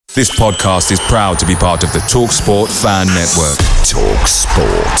This podcast is proud to be part of the TalkSport Fan Network.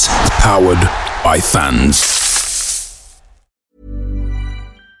 TalkSport. Powered by fans.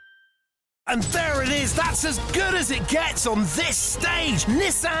 And there it is, that's as good as it gets on this stage.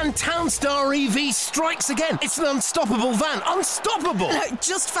 Nissan Townstar EV strikes again. It's an unstoppable van, unstoppable.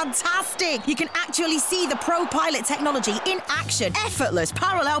 Just fantastic. You can actually see the Pro Pilot technology in action. Effortless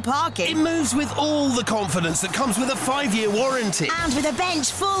parallel parking. It moves with all the confidence that comes with a 5-year warranty. And with a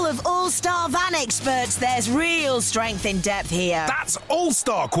bench full of all-star van experts, there's real strength in depth here. That's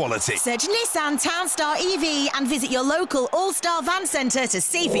all-star quality. Search Nissan Townstar EV and visit your local all-star van centre to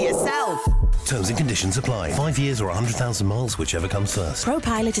see for yourself. Terms and conditions apply. 5 years or 100,000 miles, whichever comes first.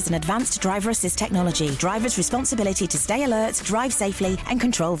 ProPilot is an advanced driver assist technology. Driver's responsibility to stay alert, drive safely, and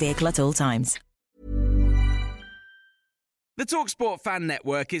control vehicle at all times. The TalkSport Fan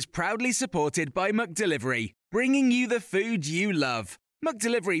Network is proudly supported by McDelivery, bringing you the food you love.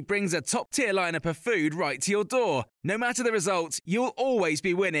 McDelivery brings a top-tier lineup of food right to your door. No matter the result, you'll always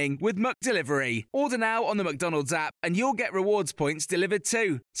be winning with McDelivery. Order now on the McDonald's app and you'll get rewards points delivered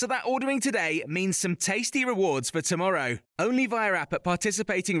too. So that ordering today means some tasty rewards for tomorrow. Only via app at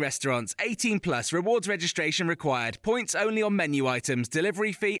participating restaurants. 18 plus. Rewards registration required. Points only on menu items.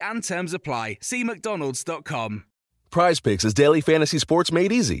 Delivery fee and terms apply. See mcdonalds.com. PrizePicks is daily fantasy sports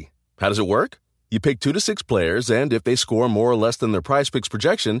made easy. How does it work? You pick 2 to 6 players, and if they score more or less than their PrizePicks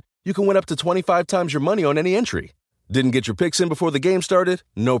projection, you can win up to 25 times your money on any entry. Didn't get your picks in before the game started?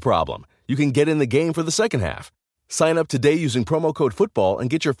 No problem. You can get in the game for the second half. Sign up today using promo code FOOTBALL and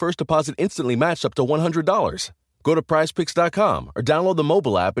get your first deposit instantly matched up to $100. Go to prizepicks.com or download the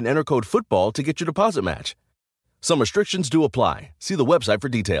mobile app and enter code FOOTBALL to get your deposit match. Some restrictions do apply. See the website for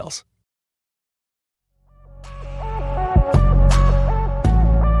details.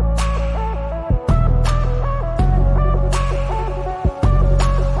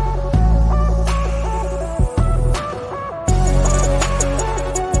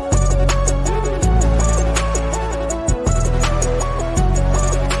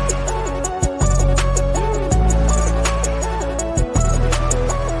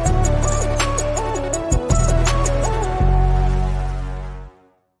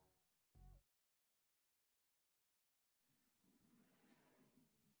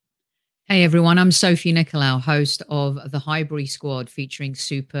 Hey everyone, I'm Sophie Nicolaou, host of the Highbury squad featuring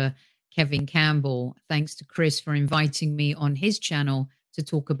Super Kevin Campbell. Thanks to Chris for inviting me on his channel to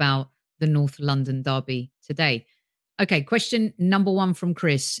talk about the North London derby today. Okay, question number 1 from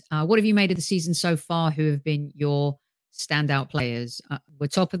Chris. What have you made of the season so far? Who have been your standout players? We're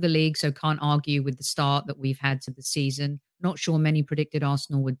top of the league, so can't argue with the start that we've had to the season. Not sure many predicted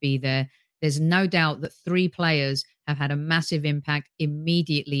Arsenal would be there. There's no doubt that 3 players have had a massive impact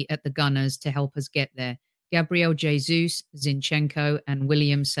immediately at the Gunners to help us get there. Gabriel Jesus, Zinchenko, and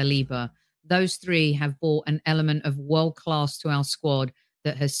William Saliba. Those 3 have brought an element of world class to our squad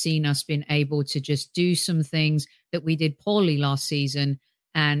that has seen us been able to just do some things that we did poorly last season.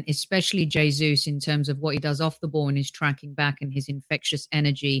 And especially Jesus, in terms of what he does off the ball and his tracking back and his infectious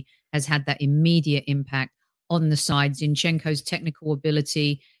energy, has had that immediate impact on the side. Zinchenko's technical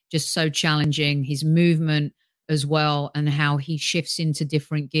ability, just so challenging, his movement as well, and how he shifts into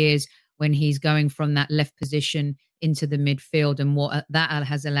different gears when he's going from that left position into the midfield. And what that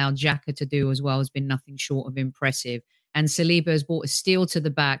has allowed Xhaka to do as well has been nothing short of impressive. And Saliba has brought a steel to the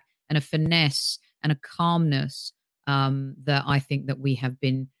back and a finesse and a calmness that I think that we have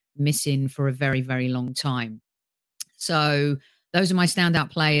been missing for a very, very long time. So those are my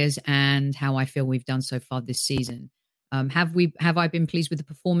standout players and how I feel we've done so far this season. Have I been pleased with the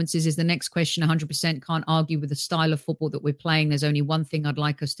performances is the next question. 100% can't argue with the style of football that we're playing. There's only one thing I'd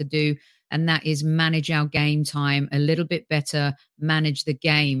like us to do, and that is manage our game time a little bit better, manage the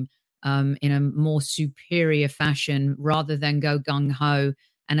game in a more superior fashion rather than go gung-ho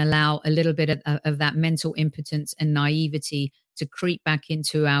and allow a little bit of that mental impotence and naivety to creep back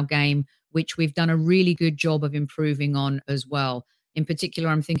into our game, which we've done a really good job of improving on as well. In particular,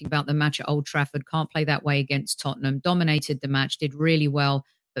 I'm thinking about the match at Old Trafford. Can't play that way against Tottenham. Dominated the match, did really well,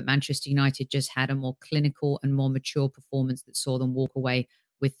 but Manchester United just had a more clinical and more mature performance that saw them walk away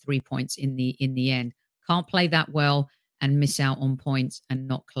with 3 points in the end. Can't play that well and miss out on points and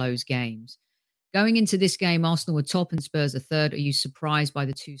not close games. Going into this game, Arsenal were top and Spurs are third. Are you surprised by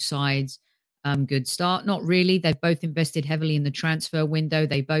the two sides? Good start. Not really. They've both invested heavily in the transfer window.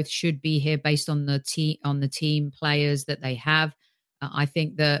 They both should be here based on the team players that they have. I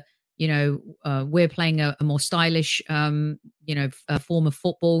think that, we're playing a more stylish, form of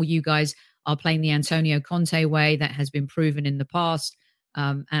football. You guys are playing the Antonio Conte way that has been proven in the past.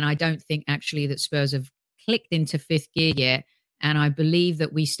 And I don't think actually that Spurs have clicked into fifth gear yet And I believe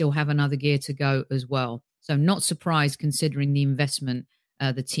that we still have another gear to go as well. So not surprised considering the investment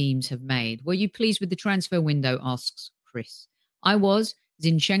the teams have made. Were you pleased with the transfer window, asks Chris. I was.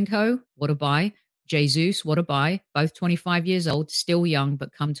 Zinchenko, what a buy. Jesus, what a buy. Both 25 years old, still young,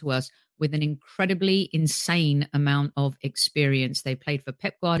 but come to us with an incredibly insane amount of experience. They played for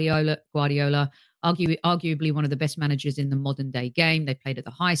Pep Guardiola, arguably one of the best managers in the modern day game. They played at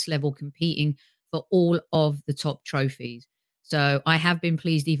the highest level, competing for all of the top trophies. So I have been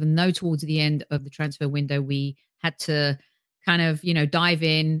pleased, even though towards the end of the transfer window, we had to kind of, dive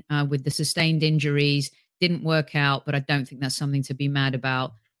in with the sustained injuries. Didn't work out, but I don't think that's something to be mad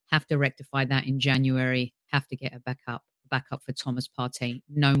about. Have to rectify that in January. Have to get a backup for Thomas Partey.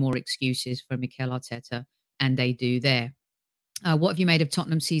 No more excuses for Mikel Arteta, and they do there. What have you made of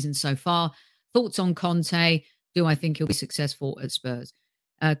Tottenham's season so far? Thoughts on Conte? Do I think he'll be successful at Spurs?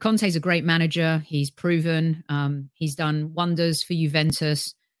 Conte's a great manager. He's proven. He's done wonders for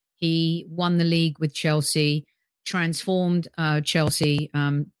Juventus. He won the league with Chelsea, transformed Chelsea,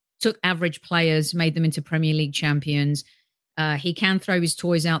 took average players, made them into Premier League champions. He can throw his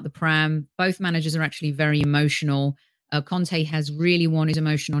toys out the pram. Both managers are actually very emotional. Conte has really worn his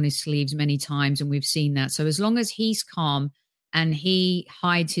emotion on his sleeves many times, and we've seen that. So as long as he's calm and he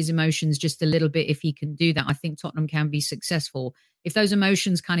hides his emotions just a little bit, if he can do that, I think Tottenham can be successful. If those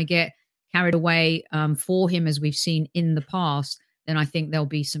emotions kind of get carried away for him, as we've seen in the past, then I think there'll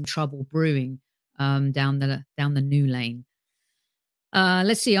be some trouble brewing down the new lane.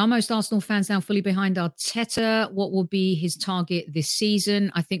 Let's see. Are most Arsenal fans now fully behind Arteta? What will be his target this season?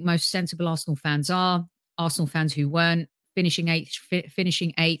 I think most sensible Arsenal fans are. Arsenal fans who weren't, finishing eighth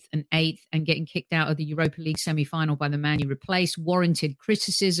and getting kicked out of the Europa League semi-final by the man you replaced, warranted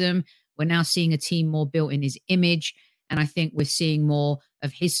criticism. We're now seeing a team more built in his image, and I think we're seeing more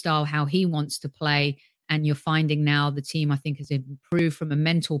of his style, how he wants to play. And you're finding now the team, I think, has improved from a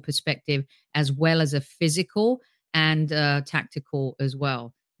mental perspective as well as a physical and tactical as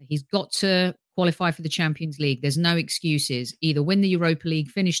well. He's got to qualify for the Champions League. There's no excuses. Either win the Europa League,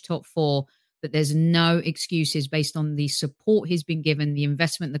 finish top four, but there's no excuses based on the support he's been given, the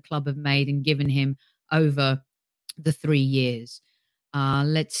investment the club have made and given him over the 3 years.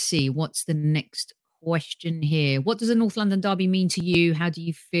 Let's see. What's the next question here? What does the North London derby mean to you? How do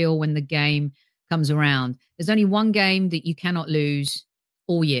you feel when the game comes around? There's only one game that you cannot lose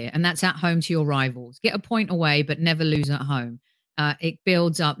all year, and that's at home to your rivals. Get a point away, but never lose at home. It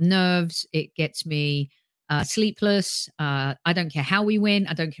builds up nerves. It gets me sleepless. I don't care how we win.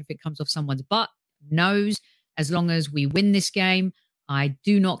 I don't care if it comes off someone's butt, nose. As long as we win this game, I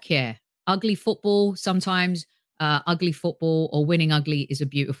do not care. Ugly football, sometimes ugly football or winning ugly is a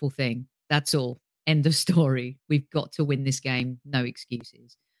beautiful thing. That's all. End of story. We've got to win this game. No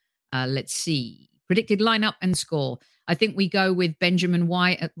excuses. Let's see. Predicted lineup and score. I think we go with Benjamin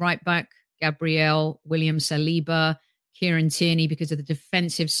White at right back, Gabriel, William Saliba, Kieran Tierney because of the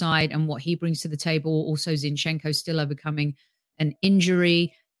defensive side and what he brings to the table. Also, Zinchenko still overcoming an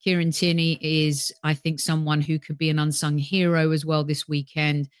injury. Kieran Tierney is, I think, someone who could be an unsung hero as well this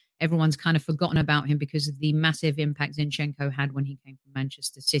weekend. Everyone's kind of forgotten about him because of the massive impact Zinchenko had when he came from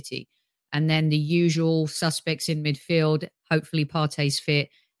Manchester City. And then the usual suspects in midfield, hopefully Partey's fit,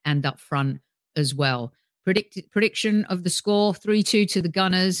 and up front as well. Prediction of the score, 3-2 to the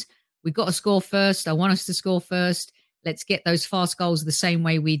Gunners. We've got to score first. I want us to score first. Let's get those fast goals the same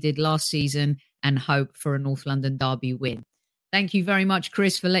way we did last season and hope for a North London derby win. Thank you very much,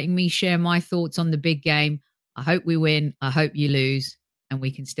 Chris, for letting me share my thoughts on the big game. I hope we win. I hope you lose, and we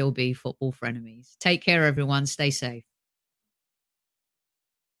can still be football frenemies. Take care, everyone. Stay safe.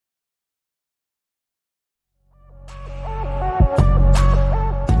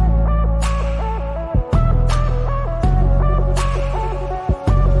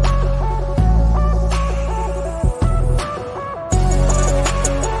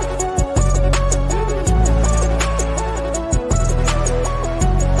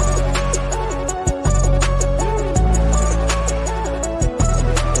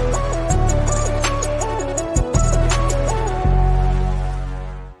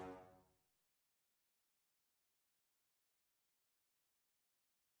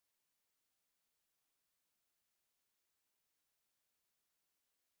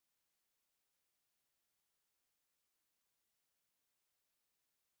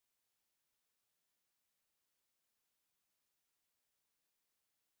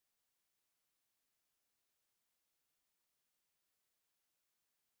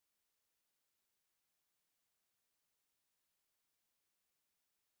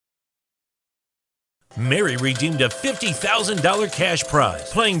 Mary redeemed a $50,000 cash prize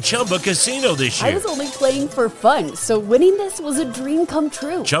playing Chumba Casino this year. I was only playing for fun, so winning this was a dream come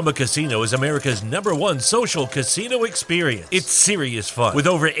true. Chumba Casino is America's #1 social casino experience. It's serious fun. With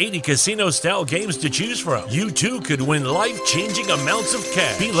over 80 casino-style games to choose from, you too could win life-changing amounts of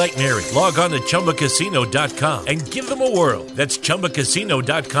cash. Be like Mary. Log on to ChumbaCasino.com and give them a whirl. That's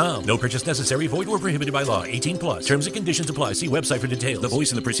ChumbaCasino.com. No purchase necessary. Void where prohibited by law. 18 plus. Terms and conditions apply. See website for details. The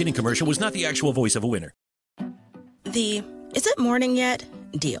voice in the preceding commercial was not the actual voice of a winner. The "is it morning yet?"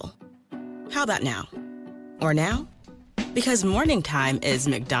 deal. How about now? Or now? Because morning time is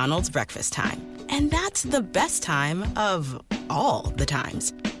McDonald's breakfast time. And that's the best time of all the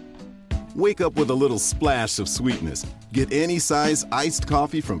times. Wake up with a little splash of sweetness. Get any size iced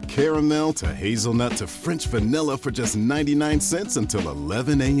coffee from caramel to hazelnut to French vanilla for just 99 cents until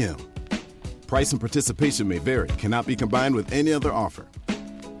 11 a.m. Price and participation may vary. Cannot be combined with any other offer.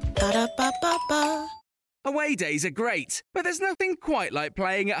 Ba-da-ba-ba-ba. Away days are great, but there's nothing quite like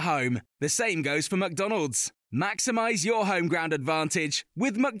playing at home. The same goes for McDonald's. Maximise your home ground advantage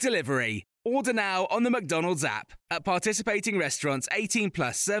with McDelivery. Order now on the McDonald's app. At participating restaurants, 18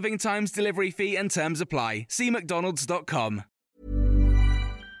 plus, serving times, delivery fee and terms apply. See mcdonalds.com.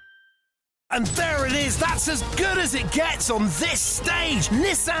 And there it is, that's as good as it gets on this stage.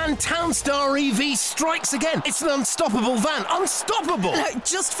 Nissan Townstar EV strikes again. It's an unstoppable van, unstoppable. Look,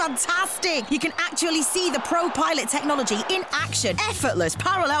 just fantastic. You can actually see the ProPilot technology in action. Effortless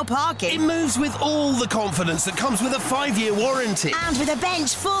parallel parking. It moves with all the confidence that comes with a 5-year warranty. And with a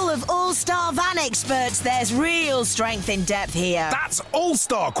bench full of all-star van experts, there's real strength in depth here. That's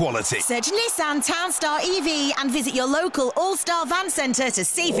all-star quality. Search Nissan Townstar EV and visit your local all-star van centre to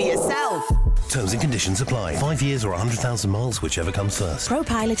see for yourself. Terms and conditions apply. 5 years or 100,000 miles, whichever comes first.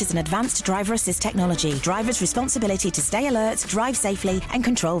 ProPilot is an advanced driver assist technology. Driver's responsibility to stay alert, drive safely and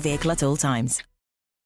control vehicle at all times.